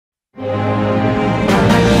မ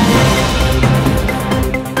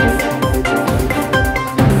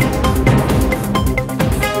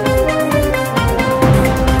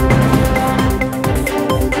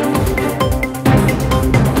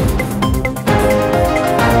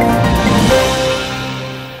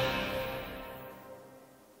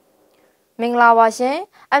င်္ဂလာပါရှင်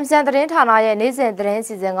။ MCN သတင်းဌာနရဲ့နေ့စဉ်သတင်း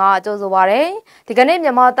စီစဉ်ကကြိုဆိုပါရစေ။ဒီကနေ့မြ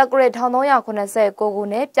န်မာတက္ကရာ1389ခု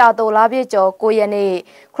နှစ်ပြတိုလပြည့်ကျော်9ရက်နေ့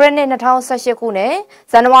ခရစ်နှစ်2018ခုနှစ်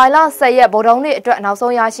ဇန်နဝါရီလ10ရက်ဗုဒ္ဓနေ့အတွက်နောက်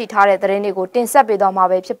ဆုံးရရှိထားတဲ့သတင်းတွေကိုတင်ဆက်ပေးသွားမှာ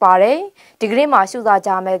ပဲဖြစ်ပါတယ်။ဒီကနေ့မှာရှုစားကြ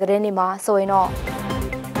မယ့်သတင်းတွေမှာဆိုရင်တော့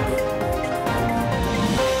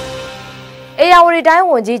အေယာဝတီတိုင်း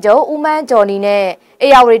ဝန်ကြီးချုပ်ဦးမန်းကျော်နီနဲ့အေ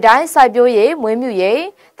ယာဝတီတိုင်းစိုက်ပျိုးရေးမွေးမြူရေး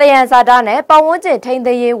တယံဇာတာနဲ့ပတ်ဝန်းကျင်ထိန်း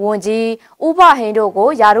သိမ်းရေးဝန်ကြီးဦးဖဟိန်းတို့ကို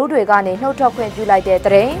ယာရုတွေကနေနှုတ်ထွက်ခွင့်ပြုလိုက်တဲ့သ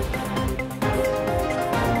တင်း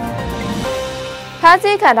ဖမ်း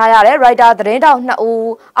ဆီးခံထားရတဲ့ရိုက်တာသတင်းတောက်2ဦး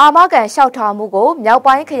အာမခံလျှောက်ထားမှုကိုမြောက်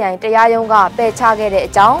ပိုင်းခရိုင်တရားရုံးကပယ်ချခဲ့တဲ့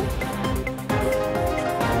အကြောင်း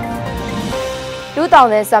လူတောင်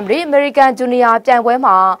တဲ့ဆမ်ဘရီအမေရိကန်ဂျူနီယာပြိုင်ပွဲ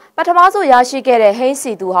မှာပထမဆုံးရရှိခဲ့တဲ့ဟိန်း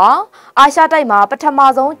စီသူဟာအာရှတိုက်မှာပထမ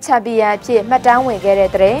ဆုံးချန်ပီယံအဖြစ်မှတ်တမ်းဝင်ခဲ့တဲ့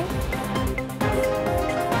သတင်း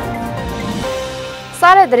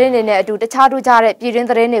စားတဲ့သတင်းတွေနဲ့အတူတခြားထူးခြားတဲ့ပြည်တွင်း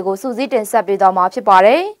သတင်းတွေကိုစူးစီးတင်ဆက်ပေးသွားမှာဖြစ်ပါတ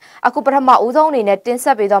ယ်။အခုပထမဦးဆုံးအနေနဲ့တင်ဆ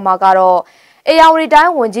က်ပေးသွားမှာကတော့အေယာဝတီတို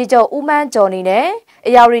င်းဝန်ကြီးချုပ်ဦးမန်းကျော်နီနဲ့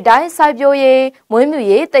အေယာဝတီတိုင်းစိုက်ပျိုးရေးမွေးမြူ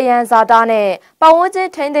ရေးတယံဇာတာနဲ့ပတ်ဝန်းကျင်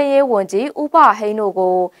ထိန်းသိမ်းရေးဝန်ကြီးဦးဖဟိန်းတို့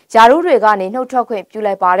ကိုယာရုတွေကနေနှုတ်ထွက်ခွင့်ပြု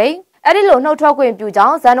လိုက်ပါတယ်။အဲ့ဒီလိုနှုတ်ထွက်ခွင့်ပြုကြော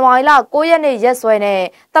င်းဇန်နဝါရီလ9ရက်နေ့ရက်စွဲနဲ့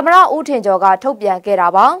သမ္မတဦးထင်ကျော်ကထုတ်ပြန်ခဲ့တာ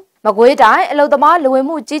ပါ။မကွေးတိုင်းအလုံသမားလူဝင်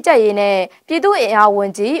မှုကြီးကြပ်ရေးနဲ့ပြည်သူ့အင်အားဝ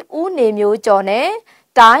န်ကြီးဦးနေမျိုးကျော်နဲ့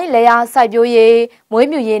တိုင်းလေယာစိုက်ပျိုးရေးမွေး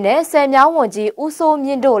မြူရေးနဲ့ဆယ်မြောင်းဝန်ကြီးဦးစိုးမြ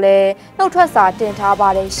င့်တို့လည်းနှုတ်ထွက်စာတင်ထားပါ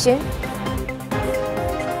တယ်ရှင်။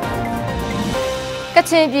က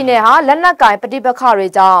ချင်ပြည်နယ်ဟာလက်နက်ကင်ပဋိပက္ခတွေ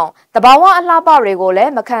ကြောင့်တဘာဝအလှပတွေကိုလ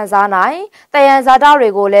ည်းမခံစားနိုင်တယံဇာတာတွေ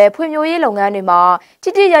ကိုလည်းဖွံ့ဖြိုးရေးလုပ်ငန်းတွေမှာထိ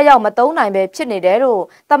ထိရောက်ရောက်မသုံးနိုင်ပဲဖြစ်နေတယ်လို့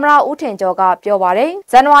သမ္မတဦးထင်ကျော်ကပြောပါတယ်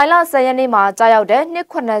။ဇန်နဝါရီလ10ရက်နေ့မှာကြာရောက်တဲ့နှစ်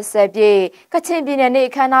80ပြည့်ကချင်ပြည်နယ်နေ့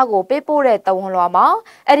အခမ်းအနားကိုပေးပို့တဲ့တဝန်လွှာမှာ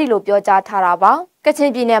အဲ့ဒီလိုပြောကြားထားတာပါ။ကချ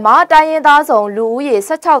င်ပြည်နယ်မှာတိုင်းရင်းသားဆောင်လူဦးရေ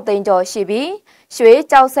16သိန်းကျော်ရှိပြီးရွှေ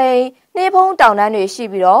ကြောက်စိန်နှင်းဖုံးတောင်တန်းတွေရှိ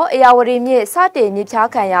ပြီးတော့အေယာဝတီမြစ်စတင်မြစ်ဖြား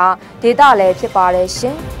ခံရာဒေသလည်းဖြစ်ပါတယ်ရှ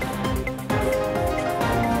င်။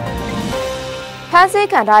ဖမ်းဆီး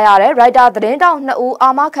ခံထားရတဲ့ရိုက်တာသတင်းတောက်2ဦးအာ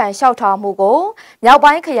မခံလျှောက်ထားမှုကိုမြောက်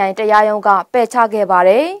ပိုင်းခရိုင်တရားရုံးကပယ်ချခဲ့ပါတ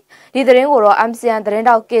ယ်။ဒီသတင်းကိုတော့ MCN သတင်း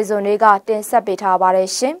တောက်ကေဇွန်လေးကတင်ဆက်ပေးထားပါတယ်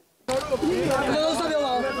ရှင်။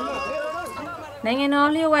နိုင်ငံတော်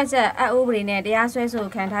လျှို့ဝှက်ချက်အဥပဒေနဲ့တရားစွဲဆို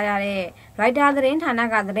ခံထားရတဲ့ရိုက်တာသတင်းဌာန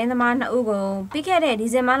ကသတင်းသမား2ဦးကိုပြီးခဲ့တဲ့ဒီ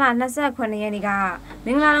ဇင်ဘာလ29ရက်နေ့ကမ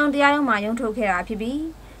င်္ဂလာတုံတရားရုံးမှာရုံးထုတ်ခဲ့တာဖြစ်ပြီး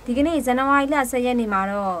ဒီကနေ့ဇန်နဝါရီလ10ရက်နေ့မှာ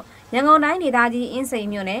တော့ရန်ကုန်တိုင်းဒေသကြီးအင်းစိန်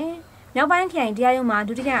မြို့နယ်မြောက်ပိုင်းခရိုင်တရားရုံးမှာ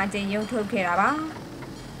ဒုတိယအကြိမ်ရုံးထုတ်ခဲ့တာပါ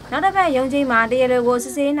နောက်တစ်ပတ်ရုံးချိန်မှာတရားလိုကိုစ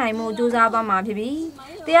စ်ဆေးနိုင်မှုကြိုးစားသွားမှာဖြစ်ပြီး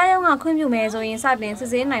တရားရုံးကခွင့်ပြုမယ်ဆိုရင်စတင်စစ်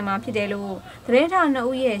ဆေးနိုင်မှာဖြစ်တယ်လို့သတင်းထောက်2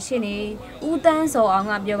ဦးရဲ့ရှေ့နေဦးတန်းစောအောင်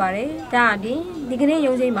ကပြောပါတယ်။ဒါအပြင်ဒီကနေ့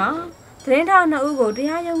ရုံးချိန်မှာသတင်းထောက်2ဦးကိုတ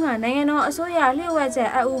ရားရုံးကနိုင်ငံတော်အစိုးရလျှို့ဝှက်ချက်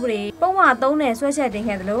အဥပဒေပုံမှန်3နဲ့ဆွဲချက်တင်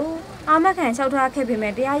ခဲ့တယ်လို့အာမခံလျှောက်ထားခဲ့ပေ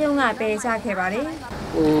မဲ့တရားရုံးကပယ်ချခဲ့ပါတယ်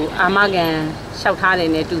။အာမခံလျှောက်ထားတယ်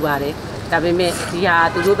နဲ့တူပါတယ်။ဒါပေမဲ့ဒီဟာ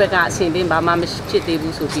သူတို့ဘက်ကအဆင်သင့်ဘာမှမဖြစ်သေး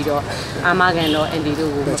ဘူးဆိုပြီးတော့အာမခံတော့အန်ဒီ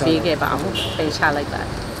တို့ကိုမပေးခဲ့ပါဘူး။ပယ်ချလိုက်ပါတယ်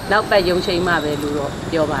။နောက်ပတ်ရုံးချိန်မှပဲလို့တော့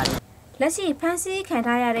ပြောပါတယ်။လက်ရှိဖမ်းဆီးခံ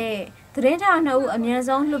ထားရတဲ့သတင်းထောက်2ဦးအများ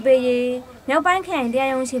ဆုံးလွှတ်ပေးရေးမြောက်ပိုင်းခရိုင်တရား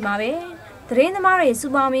ရုံးရှိမှာပဲသတင်းသမားတွေစူ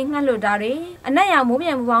ပေါင်းပြီးငှက်လွတ်တာတွေအနက်ရောင်မိုးပြ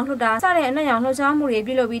န်ပူပေါင်းလွှတ်တာစတဲ့အနက်ရောင်လှုပ်ရှားမှုတွေ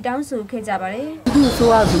ပြုလုပ်ပြီးတောင်းဆိုခဲ့ကြပါတယ်။ဒီဆို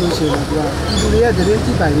ရဆိုလို့ရှိရင်သူကဒီလူတွေကသတင်းကြ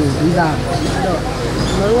ည့်ပိုင်နေပြီးသားပဲ။အဲ့တော့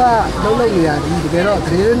ကျွန်တော်တို့ကလုံးလုံးနေရဒီတကယ်တော့သ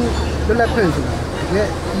တင်းလွတ်လပ်ခွင့်ဆိုတာတကယ်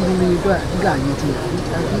ဒီလူတွေအတွက်အဓိကအရေးကြီးတ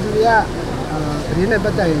ယ်။ဒီလူတွေကသတင်းနဲ့ပ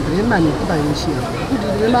တ်သက်ရင်သတင်းမှန်တွေပြပိုင်လို့ရှိတယ်။အခုဒီ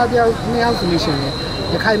သတင်းမှပြောင်းနှစ်ယောက်ဆိုလို့ရှိရင်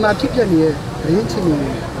ရခိုင်မှာဖြစ်ပျက်နေတဲ့သတင်းချင်းတွေ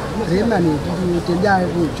သတင်းမှန်တွေဒီလိုတင်ပြရ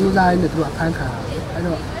ဖို့ကြိုးစားရင်းနဲ့သူကဖမ်းခံတာ။အဲ့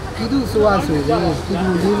တော့ပြည်သူ့ဆိုရဆိုရင်ပြည်သူ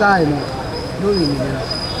လေးစားရင်တို့ရင်းနေတော့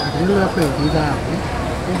ဒီလိုလက်ခွင့်လေးစားရတယ်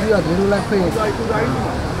။ပြီးတော့ဒီလိုလက်ခွင့်လေး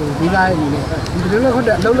စားရနေတယ်။ဒီလိုလက်ခွင့်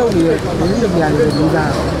အလုံးလုံးနေတဲ့သတင်းတွေများနေလေးစား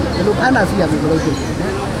တယ်။ဒီလိုဖမ်းတာစီရပြီးလို့ဖြစ်တ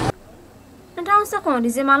ယ်2019ဒီ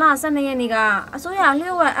ဇင်ဘာလ12ရက်နေ့ကအစိုးရ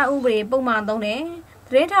လျှို့ဝှက်အဥပဒေပုံမှန်3နဲ့သ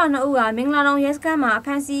တင်းထောက်2ဦးကမင်္ဂလာတုံရဲစခန်းမှာဖ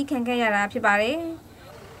မ်းဆီးခံခဲ့ရတာဖြစ်ပါတယ်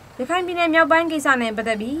။ရခိုင်ပြည်နယ်မြောက်ပိုင်းကိစ္စနဲ့ပတ်သ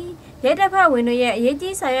က်ပြီးရဲတပ်ဖွဲ့ဝင်တွေရဲ့အရေး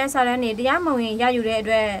ကြီးစာရွက်စာတမ်းတွေတရားမဝင်ရယူတဲ့အ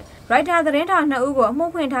တွက်ရိုက်တာသတင်းထောက်2ဦးကိုအမှု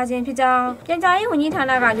ဖွင့်ထားခြင်းဖြစ်ကြောင်းပြန်ကြားရေးဝန်ကြီးဌာ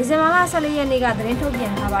နကဒီဇင်ဘာလ14ရက်နေ့ကသတင်းထုတ်ပြ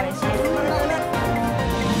န်ထားပါတယ်ရှင်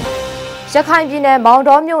။ ရခိုင်ပြည်နယ်မောင်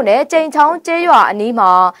တော်မြို့နယ်ကျိန်ချောင်းကျေးရွာအ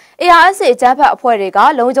နီးမှာ ARSA အကြမ်းဖက်အဖွဲ့တွေက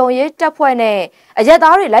လုံခြုံရေးတပ်ဖွဲ့နဲ့အရက်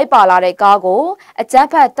သားတွေလိုက်ပါလာတဲ့ကားကိုအကြမ်း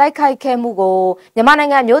ဖက်တိုက်ခိုက်ခဲ့မှုကိုမြန်မာ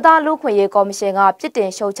နိုင်ငံမျိုးသားလူ့ခွင့်ရေးကော်မရှင်ကပြစ်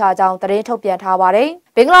တင်ရှုတ်ချကြောင်းသတင်းထုတ်ပြန်ထားပါတယ်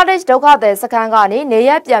။ဘင်္ဂလားဒေ့ရှ်ဒုက္ခသည်စခန်းကနေနေ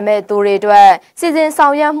ရပ်ပြန်မဲ့သူတွေအတွက်စီစဉ်ဆော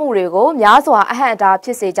င်ရွက်မှုတွေကိုများစွာအဟန့်အ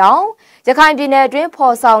တားဖြစ်စေကြောင်းရခိုင်ပြည်နယ်အတွ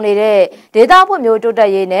င်းဖော်ဆောင်နေတဲ့ဒေသဖွံ့ဖြိုးတိုးတ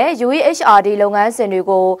က်ရေးနဲ့ UEHRD လုပ်ငန်း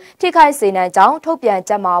စဉ်တွေကိုထိခိုက်စေနိုင်ကြောင်းထုတ်ပြန်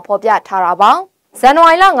ချက်မှာဖော်ပြထားတာပါ။ဇန်နဝါ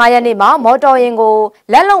ရီလ9ရက်နေ့မှာမော်တော်ယာဉ်ကို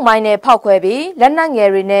လက်လုံမိုင်းနဲ့ဖောက်ခွဲပြီးလက်နက်ငယ်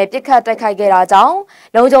တွေနဲ့ပစ်ခတ်တိုက်ခိုက်ခဲ့တာကြောင့်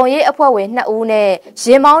လုံခြုံရေးအဖွဲ့ဝင်2ဦး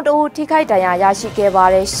နဲ့ယာဉ်မောင်း2ဦးထိခိုက်ဒဏ်ရာရရှိခဲ့ပါတ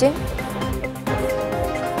ယ်ရှင်။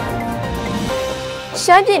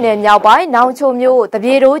ရှမ်းပြည်နယ်မြောက်ပိုင်းနောင်ချိုမြို့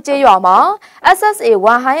တပြေတိုးကျေးရွာမှာ SSA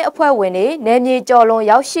ဝန်ဟိုင်းအဖွဲ့ဝင်တွေနယ်မြေ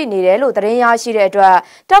ကျော်လွန်ရောက်ရှိနေတယ်လို့သတင်းရရှိတဲ့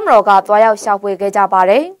အတွက်တပ်မတော်ကသွားရောက်ရှာဖွေခဲ့ကြပါ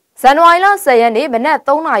တယ်။ဇန်နဝါရီလ10ရက်နေ့မနက်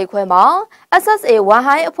3နာရီခွဲမှာ SSA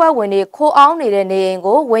ဝန်ဟိုင်းအဖွဲ့ဝင်တွေခိုးအောင်းနေ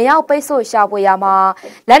တဲ့နေအိမ်ကိုဝင်ရောက်ပိတ်ဆို့ရှာဖွေရမှာ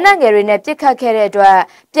လက်နက်ငယ်တွေနဲ့ပစ်ခတ်ခဲ့တဲ့အတွက်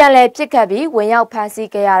ပြန်လည်ပစ်ခတ်ပြီးဝင်ရောက်ဖမ်းဆီး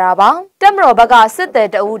ခဲ့ရတာပါ။တပ်မတော်ဘက်ကစစ်သည်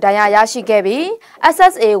တအူဒဏ်ရာရရှိခဲ့ပြီး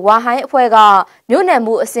SSA ဝန်ဟိုင်းအဖွဲ့ကမြို့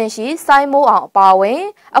နယ်မှုအဆင့်ရှိစိုင်းမိုးအောင်အပါအဝင်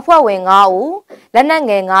အဖွဲ့ဝင်9ဦးလက်နက်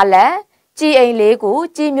ငယ်9လက်ကြီးအိမ်4ခု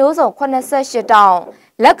ကြီးမျိုးစုံ88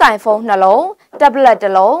တောင်လက်ကင်ဖုန်း2လုံးတက်ဘလက်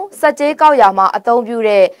1လုံးစက်ကြေးကောက်ရမှာအသုံးပြု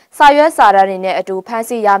တဲ့စာရွက်စာတမ်းတွေနဲ့အတူဖမ်း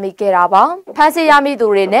ဆီးရမိခဲ့တာပါဖမ်းဆီး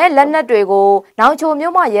ရမိသူတွေနဲ့လက်နက်တွေကိုနောင်ချို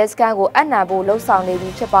မြို့မှာရဲစခန်းကိုအနှံဖို့လှုံ့ဆော်နေပြီ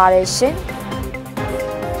ဖြစ်ပါ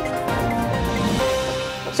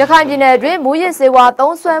တယ်ရှင်ရခိုင်ပြည်နယ်အတွင်းမူ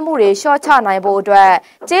ရစ်စေဝါသုံးစွဲမှုတွေရှော့ချနိုင်ဖို့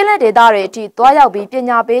အတွက်ကျေးလက်ဒေသတွေအထိတွားရောက်ပြီး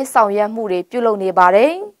ပညာပေးဆောင်ရွက်မှုတွေပြုလုပ်နေပါ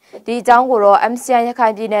တယ်ဒီအကြောင်းကိုတော့ MCN ရခို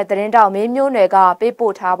င်ပြည်နယ်သတင်းတောက်မင်းမျိုးနယ်က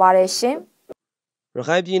ပေးပို့ထားပါတယ်ရှင်ရ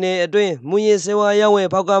ခိုင်ပြည်နယ်အတွင်းမူရစ်စေဝါရောင်းဝယ်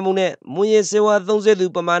ဖောက်ကားမှုနဲ့မူရစ်စေဝါသုံးစွဲသူ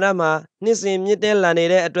ပမာဏမှာနှစ်စဉ်မြင့်တက်လာနေ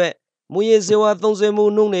တဲ့အတွက်မူရစ်စေဝါသုံးစွဲ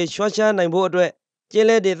မှုနှုန်းတွေလျှော့ချနိုင်ဖို့အတွက်ကျေး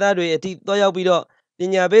လက်ဒေသတွေအထိတွားရောက်ပြီးတော့ပ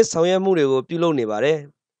ညာပေးဆောင်ရွက်မှုတွေကိုပြုလုပ်နေပါတယ်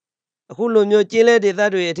။အခုလိုမျိုးကျေးလက်ဒေ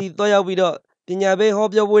သတွေအထိတွားရောက်ပြီးတော့ပညာပေး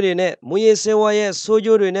ဟောပြောပွဲတွေနဲ့မူရစ်စေဝါရဲ့ဆိုး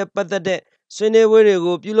ကျိုးတွေနဲ့ပတ်သက်တဲ့ဆွေးနွေးပွဲတွေ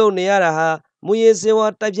ကိုပြုလုပ်နေရတာဟာမူရစ်စေဝါ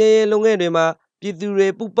တိုက်ဖျက်ရေးလုပ်ငန်းတွေမှာပြည်သူ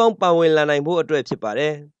တွေပူးပေါင်းပါဝင်လာနိုင်ဖို့အတွက်ဖြစ်ပါတ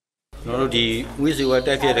ယ်။ကျွန်တော်တို့ဒီမူရစ်စေဝါ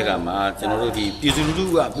တိုက်ဖျက်တဲ့ကမှာ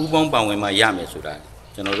ကျွန်တော်တို့ဒီပြည်သူလူထုကပူးပေါင်းပါဝင်မှရမယ်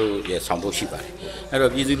ဆိုတာကျွန်တော်တို့ရဲ့ဆောင်ဖို့ရှိပါတယ်။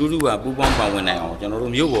အဲ့တော့ပြည်သူလူထုကပူးပေါင်းပါဝင်နိုင်အောင်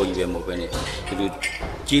ကျွန်တော်တို့မြို့ပေါ်ကြီးပဲမဟုတ်ဘဲနဲ့ဒီ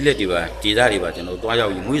လိုကြီးလက်တွေပါဒေသတွေပါကျွန်တော်တို့တွား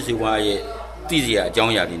ရောက်ပြီးမူရစ်စေဝါရဲ့တည်စရာအကြော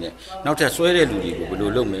င်းအရာတွေနဲ့နောက်ထပ်ဆွဲတဲ့လူတွေကိုဘယ်လို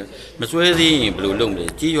လုပ်မလဲမဆွဲသေးရင်ဘယ်လိုလုပ်မလဲ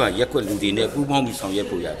ကြီးရွာရက်ွက်လူတွေနဲ့ပူးပေါင်းပြီး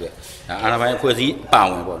ဆောင်ရွက်ဖို့ရအတွက်အာဏာပိုင်အဖွဲ့အစည်းပါ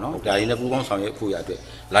ဝင်ပေါ့နော်ဒါတွေနဲ့ပူးပေါင်းဆောင်ရွက်ဖို့ရ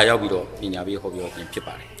အတွက်လာရောက်ပြီးတော့ပညာပေးဟောပြောခြင်းဖြစ်ပါ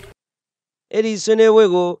တယ်အဲ့ဒီဆွေးနွေး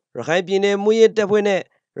ပွဲကိုရခိုင်ပြည်နယ်မူရစ်တပ်ဖွဲ့နဲ့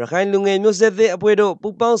ရခိုင်လူငယ်မျိုးဆက်သစ်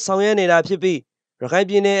အဖွဲ့တို့ပူးပေါင်းဆောင်ရွက်နေတာဖြစ်ပြီးရ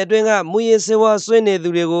ခိုင်ပြည်နယ်အတွင်းကမူရစ်စေဝါဆွေးနေသူ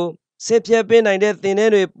တွေကိုဆက်ဖြတ်ပေးနိုင်တဲ့သင်တ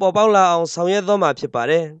န်းတွေပေါ်ပေါက်လာအောင်ဆောင်ရွက်သွားမှာဖြစ်ပါ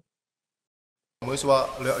တယ်မွေးစွာ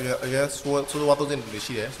ရဲဆိုဝါတော့တဲ့လူ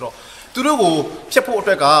တွေရှိတယ်ဆိုတော့သူတို့ကိုဖြတ်ဖို့အ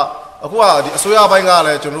တွက်ကအခုကဒီအစိုးရဘိုင်းက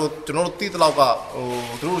လည်းကျွန်တော်တို့တီးတလောက်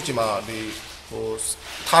ကသူတို့ဒီမှာဒီ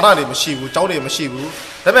ဌာနတွေမရှိဘူးကျောင်းတွေမရှိဘူး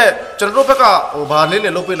ဒါပေမဲ့ကျွန်တော်တို့ဘက်ကဘာ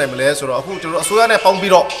လေးလေးလုပ်ပေးနိုင်မလဲဆိုတော့အခုကျွန်တော်အစိုးရနဲ့ပေါ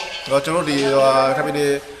င်းပြီးတော့ကျွန်တော်ဒီ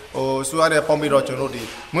ခပ်ပြီးဆိုရတဲ့ပေါင်းပြီးတော့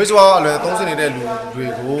ကျွန်တော်တို့ဒီမွေးစွာအလွယ်သုံးစနေတဲ့လူတွေ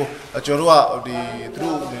ကိုကျွန်တော်တို့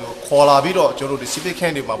ကဒီသူတို့ခေါ်လာပြီးတော့ကျွန်တော်တို့ဒီစီပီ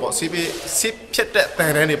ခန့်တွေမှာပေါ့စီဖြတ်တဲ့တ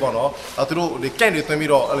န်တန်းတွေပေါ့နော်သူတို့ဒီကန့်တွေသွ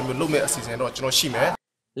င်းပြီးတော့အဲ့လိုမျိုးလုပ်မဲ့အစီအစဉ်တော့ကျွန်တော်ရှိ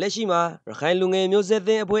မယ်လက်ရှိမှာရခိုင်လူငယ်မျိုးဆက်သ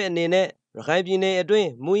င်းအဖွဲ့အနေနဲ့ရခိုင်ပြည်နယ်အတွ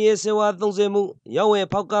င်းမူရစ်စေဝါသုံးစွဲမှုရောင်း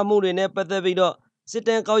ဝယ်ဖောက်ကားမှုတွေနဲ့ပတ်သက်ပြီးတော့စစ်တ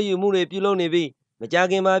မ်းကောက်ယူမှုတွေပြုလုပ်နေပြီးမ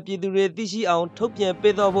ကြာခင်မှာပြည်သူတွေသိရှိအောင်ထုတ်ပြန်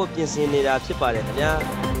ပေးတော့ဖို့ပြင်ဆင်နေတာဖြစ်ပါတယ်ခင်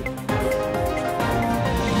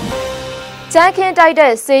ဗျာကျန်းခင်း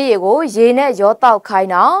တိုက်တဲ့ဆေးရည်ကိုရေနဲ့ရောတောက်ခိုင်း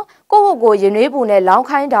တာကိုရင်နွေးပူနဲ့လော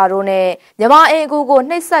င်းခိုင်းတာတို့နဲ့မြန်မာအိမ်အကူကို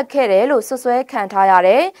နှိပ်စက်ခဲ့တယ်လို့ဆွဆွဲခံထား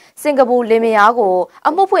ရတဲ့စင်ကာပူလင်မယား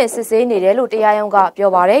ကိုအမှုဖွင့်စစ်ဆေးနေတယ်လို့တရားရုံးကပြော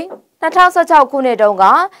ပါတယ်2016ခုနှစ်တုန်းက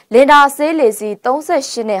လင်ဒါဆေးလေစီ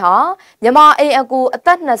38နှစ်ဟာမြန်မာအိမ်အကူအ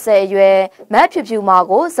သက်20အရွယ်မတ်ဖြူဖြူမာ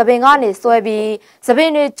ကိုသပင်ကနေဆွဲပြီးသ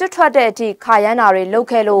ပင်တွေကျွတ်ထွက်တဲ့အထိခါရမ်းတာတွေလုပ်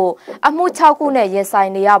ခဲ့လို့အမှု6ခုနဲ့ရင်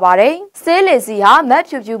ဆိုင်နေရပါတယ်။ဆေးလေစီဟာမတ်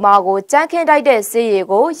ဖြူဖြူမာကိုကြမ်းခင်းတိုက်တဲ့ဆေးရည်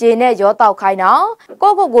ကိုရေနဲ့ရောတောက်ခိုင်းတာ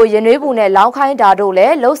ကိုရင်နွေးပူနဲ့လောင်းခိုင်းတာတို့လ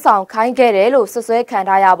ည်းလှုပ်ဆောင်ခိုင်းခဲ့တယ်လို့ဆွဆွဲခံ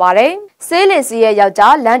ထားရပါတယ်။ဆေးလေစီရဲ့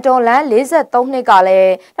ယောက်ျားလန်တွန်လန်43နှစ်ကလည်း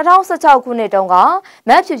2016ခုနှစ်တုန်းက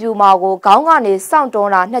မတ်ဖြူဖြူမာကိုခေါင်းကနေစော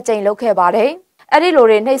င့်တွန်းတာ2ကြိမ်လုပ်ခဲ့ပါတယ်။အဲ့ဒီလို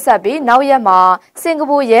တွေနှိပ်စက်ပြီးနောက်ရက်မှာ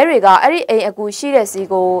စင်ကာပူရဲတွေကအဲ့ဒီအိမ်အကူရှိ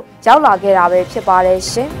တဲ့စီကိုရောက်လာခဲ့တာပဲဖြစ်ပါ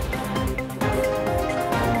တယ်ရှင်။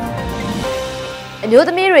အမျိုး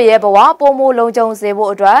သမီးတွေရဲ့ဘဝပုံမလုံးကြုံစေ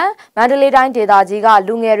ဖို့အတွက်မန္တလေးတိုင်းဒေသကြီးက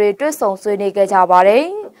လူငယ်တွေတွဲဆုံဆွေးနွေးခဲ့ကြပါတယ်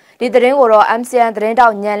။ဒီသတင်းကိုတော့ MCN သတင်းတော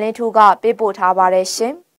က်ညံလင်းထူးကပေးပို့ထားပါ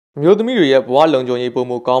တယ်ရှင်။ မျိုးသမီးတွေရဲ့ဘဝလုံခြုံရေးပုံ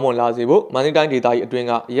မှုကောင်းမွန်လာစေဖို့မန္တလေးတိုင်းဒေသကြီးအတွင်း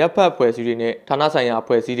ကရပ်ဖက်ဖွဲ့စည်းတွေနဲ့ဌာနဆိုင်ရာ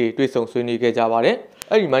ဖွဲ့စည်းတွေတွေ့ဆုံဆွေးနွေးခဲ့ကြပါတယ်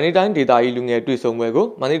။အဲ့ဒီမန္တလေးတိုင်းဒေသကြီးလူငယ်တွေ့ဆုံပွဲကို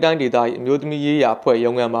မန္တလေးတိုင်းဒေသကြီးအမျိုးသမီးရေးရာအဖွဲ့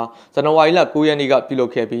ရုံးခန်းမှာဇန်နဝါရီလ9ရက်နေ့ကပြုလု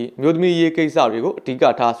ပ်ခဲ့ပြီးအမျိုးသမီးရေးကိစ္စတွေကိုအဓိက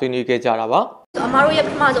ထားဆွေးနွေးခဲ့ကြတာပါအမတို့ရဲ့ပ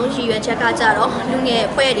ထမဆုံးရည်ရွယ်ချက်ကကြတော့လူငယ်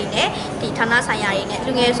ဖွဲ့တွေနဲ့ဒီဌာနဆိုင်ရာတွေနဲ့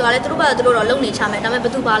လူငယ်ဆိုတာလည်းသူတို့ဘာသူတို့တော့လုပ်နေချမယ်ဒါပေမဲ့ဘ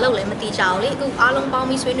ယ်သူဘာလုပ်လဲမသိကြဘူးလေအခုအားလုံးပေါင်း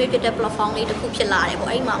ပြီးဆွေးနွေးဖြစ်တဲ့ platform လေးတစ်ခုဖြစ်လာတယ်ပေါ့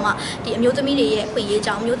အဲ့ဒီမှာမှဒီအမျိုးသမီးတွေရဲ့ခွင့်ရေး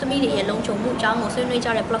ကြောင်းအမျိုးသမီးတွေရဲ့လုံခြုံမှုအကြောင်းကိုဆွေးနွေးကြ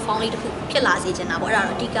တဲ့ platform လေးတစ်ခုဖြစ်လာစေချင်တာပေါ့အဲ့ဒါ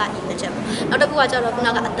တော့အဓိကရည်ရွယ်ချက်ပေါ့နောက်တစ်ခုကကြတော့ခုန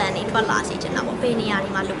ကအတန်တွေထွက်လာစေချင်တာပေါ့ဘယ်နေရာတွေ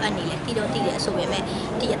မှာလိုအပ်နေလဲတီတော့တီတယ်ဆိုပေမဲ့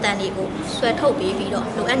ဒီအတန်တွေကိုဆွဲထုတ်ပေးပြီးတော့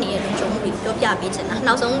လိုအပ်နေတဲ့လုံခြုံမှုတွေပြောပြပေးချင်တာ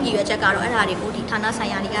နောက်ဆုံးရည်ရွယ်ချက်ကတော့အဲ့ဒါတွေကိုဒီဌာနဆို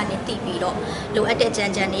င်ရာတွေကနေတည်ပြီးတော့လိုအပ်တဲ့ကြံ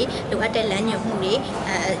လိုအပ်တဲ့လမ်းညွှန်မှုတွေ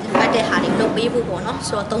လိုအပ်တဲ့ဟာတွေလုပ်ပေးဖို့ပေါ့နော်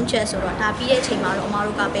ဆိုတော့၃ချက်ဆိုတော့ဒါပြီးတဲ့အချိန်မှာတော့အမ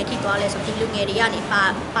တို့ကဘယ်ထိသွားလဲဆိုဒီလူငယ်တွေကနေပါ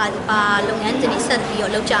လုပ်ငန်းတွေဆက်ပြီး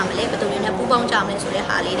တော့လုပ်ကြမလဲဘယ်သူတွေနဲ့ပူးပေါင်းကြမလဲဆိုတဲ့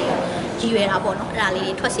ဟာလေးတွေရည်ရွယ်တာပေါ့နော်အဲ့ဒါလေး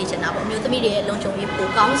တွေထွက်စေချင်တာပေါ့မျိုးသမီးတွေရဲ့လုံခြုံရေးပို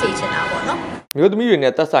ကောင်းစေချင်တာပေါ့နော်မျိုးသမီးတွေ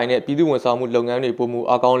နဲ့သက်ဆိုင်တဲ့ပြည်သူ့ဝန်ဆောင်မှုလုပ်ငန်းတွေပုံမှု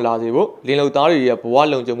အကောင်းလာစေဖို့လင်းလုံသားတွေရဲ့ဘဝ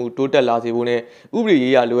လုံခြုံမှုတိုးတက်လာစေဖို့နဲ့ဥပဒေ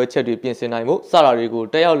ရေးရာလိုအပ်ချက်တွေပြင်ဆင်နိုင်ဖို့စတာတွေကို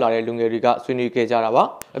တက်ရောက်လာတဲ့လူငယ်တွေကဆွေးနွေးခဲ့ကြတာပါ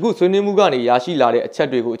အခုဆွေးနွေးမှုကနေရရှိလာတဲ့အချက်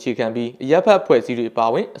တွေကိုအခြေခံပြီးအရက်ဖက်ဖွဲ့စည်းတွေပါ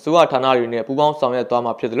ဝင်အစိုးရဌာနတွေနဲ့ပူးပေါင်းဆောင်ရွက်သွား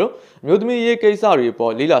မှာဖြစ်တယ်လို့မျိုးသမီးရေးကိစ္စတွေ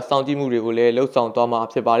ပေါ်လေးလာစောင့်ကြည့်မှုတွေကိုလည်းလှုပ်ဆောင်သွားမှာ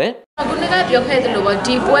ဖြစ်ပါတယ်အခုနကပြောခဲ့သလိုပေါ့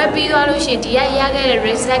ဒီပွဲပြီးသွားလို့ရှိရင်ဒီရခဲ့တဲ့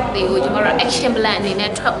result တွေကိုကျွန်တော်တို့ action plan အနေ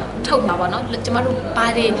နဲ့ထုတ်မှာပေါ့နော်ကျွန်တော်တို့ဘာ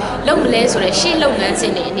တွေလုပ်မလဲဆိုတော့ရှေ့လုပ်ငန်းစ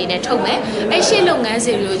ဉ်တွေအနေနဲ့ထုတ်မယ်အဲ့ရှေ့လုပ်ငန်းစ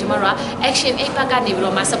ဉ်တွေကိုကျွန်တော်တို့က action 8 pack ကနေပြီး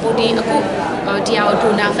တော့မှ supporting အခုဒီဟာကို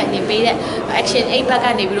donor funding ပေးတဲ့ action 8 pack က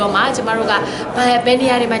နေပြီးတော့မှကျွန်တော်တို့ကဘယ်နေ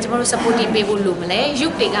ရာတွေမှာကျွန်တော်တို့ supporting ပေးဖို့လိုမလဲ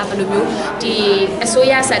youth တွေကဘယ်လိုမျိုးဒီအစိုး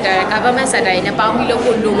ရ sector government sector တွေနဲ့ပေါင်းပြီးလုပ်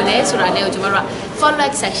ဖို့လိုမလဲဆိုတာနဲ့ကိုကျွန်တော်တို့က follow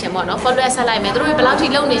up section ပေါ့နော် follow up ဆက်လိုက်မယ်သူတို့ဘယ်လောက်ထိ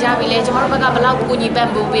လုပ်နေကြပြီလဲကျွန်တော်တို့ဘက်ကဘယ်လောက်ကိုကြီးပံ့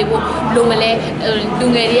ပိုးပေးဖို့လိုမလဲလူ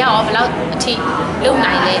ငယ်တွေကရောဘယ်လောက်အထိလုပ်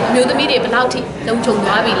နိုင်လဲအမျိုးသမီးတွေဘယ်လောက်ထိလုံခြုံ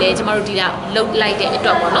သွားပြီလဲကျွန်တော်တို့ဒီကလုပ်လိုက်တဲ့အတွ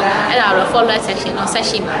က်ပေါ့နော်အဲ့ဒါတော့ follow up section တော့ဆက်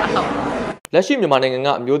ရှိမှာပါဟုတ်လက်ရှိမြန်မာနိုင်ငံက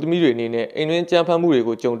အမျိုးသမီးတွေအနေနဲ့အိမ်တွင်းကြမ်းဖက်မှုတွေ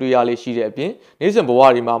ကိုကြုံတွေ့ရလေးရှိတဲ့အပြင်နေ့စဉ်ဘဝ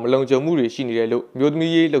တွေမှာမလုံခြုံမှုတွေရှိနေတယ်လို့အမျိုးသ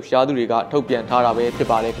မီးရေးလှုပ်ရှားသူတွေကထုတ်ပြန်ထားတာပဲဖြစ်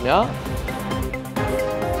ပါတယ်ခင်ဗျာ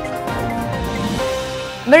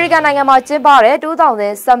အမေရိကန်နိုင်ငံမှာကျင်းပတဲ့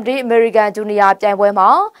2017 American Junior ပြိုင်ပွဲမှာ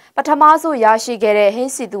ပထမဆုံးရရှိခဲ့တဲ့ဟ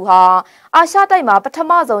င်းစီသူဟာအာရှတိုက်မှာပထ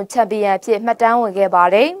မဆုံးချန်ပီယံဖြစ်မှတ်တမ်းဝင်ခဲ့ပါ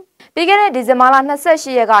တယ်။ပြီးခဲ့တဲ့ဒီဇင်ဘာလ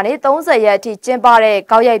28ရက်ကနေ30ရက်အထိကျင်းပတဲ့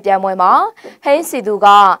ကောက်ရိုက်ပြိုင်ပွဲမှာဟင်းစီသူက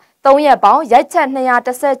3ရက်ပေါင်းရိုက်ချက်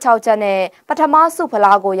216ချက်နဲ့ပထမဆုဖ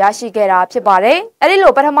လားကိုရရှိခဲ့တာဖြစ်ပါတယ်။အဲဒီ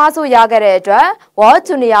လိုပထမဆုရခဲ့တဲ့အတွက် World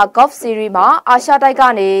Junior Golf Series မှာအာရှတိုက်က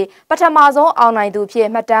နေပထမဆုံးအောင်နိုင်သူဖြစ်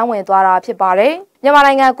မှတ်တမ်းဝင်သွားတာဖြစ်ပါတယ်။မြန်မာ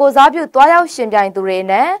နိုင်ငံကိုစားပြုသွားရောက်ရှင်ပြိုင်သူတွေ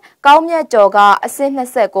နဲ့ကောင်းမြတ်ကျော်ကအဆင့်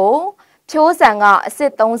29ဖြိုးစံကအဆ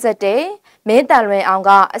င့်31မင်းတန်လွင်အောင်က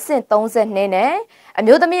အဆင့်32နဲ့အ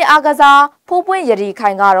မျိုးသမီးအားကစားဖူးပွင့်ရည်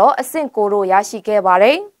ခိုင်ကတော့အဆင့်9တို့ရရှိခဲ့ပါတ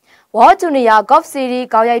ယ်။ World Junior Golf Series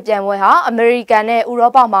ကောက်ရိုက်ပြိုင်ပွဲဟာအမေရိကန်နဲ့ဥ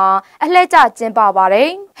ရောပမှာအလှည့်ကျကျင်းပပါတယ်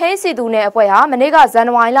။ဟိန်းစီသူနဲ့အဖွဲ့ဟာမနေ့ကဇန်န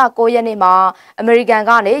ဝါရီလ9ရက်နေ့မှာအမေရိကန်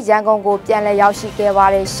ကနေရန်ကုန်ကိုပြန်လည်ရောက်ရှိခဲ့ပါ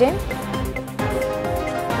တယ်ရှင်။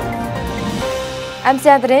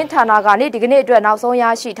 MCN သတင်းဌာနကနေဒီကနေ့အတွက်နောက်ဆုံးရ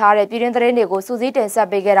ရှိထားတဲ့ပြည်တွင်းသတင်းတွေကိုစူးစီးတင်ဆက်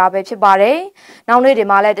ပေးခဲ့တာပဲဖြစ်ပါတယ်။နောက်နေ့တွေ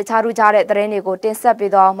မှာလည်းတခြားထူးခြားတဲ့သတင်းတွေကိုတင်ဆက်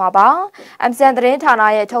ပေးသွားမှာပါ။ MCN သတင်းဌာန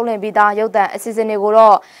ရဲ့ထုတ်လွှင့်ပြီးသားရုပ်သံအစီအစဉ်တွေကို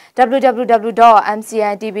တော့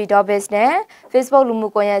www.mcntv.biz နဲ့ Facebook လူမှု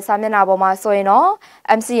ကွန်ရက်စာမျက်နှာပေါ်မှာဆိုရင်တော့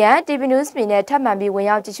MCN TV News မီနဲ့ထပ်မံပြီးဝင်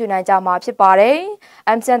ရောက်ကြည့်ရှုနိုင်ကြမှာဖြစ်ပါတယ်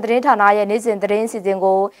။ MCN သတင်းဌာနရဲ့နေ့စဉ်သတင်းအစီအစဉ်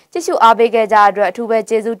ကိုကြည့်ရှုအားပေးခဲ့ကြတဲ့အတွက်အထူးပဲ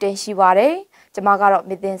ကျေးဇူးတင်ရှိပါတယ်။ကျွန်မကတော့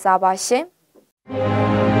မြင့်တင်စားပါရှင်။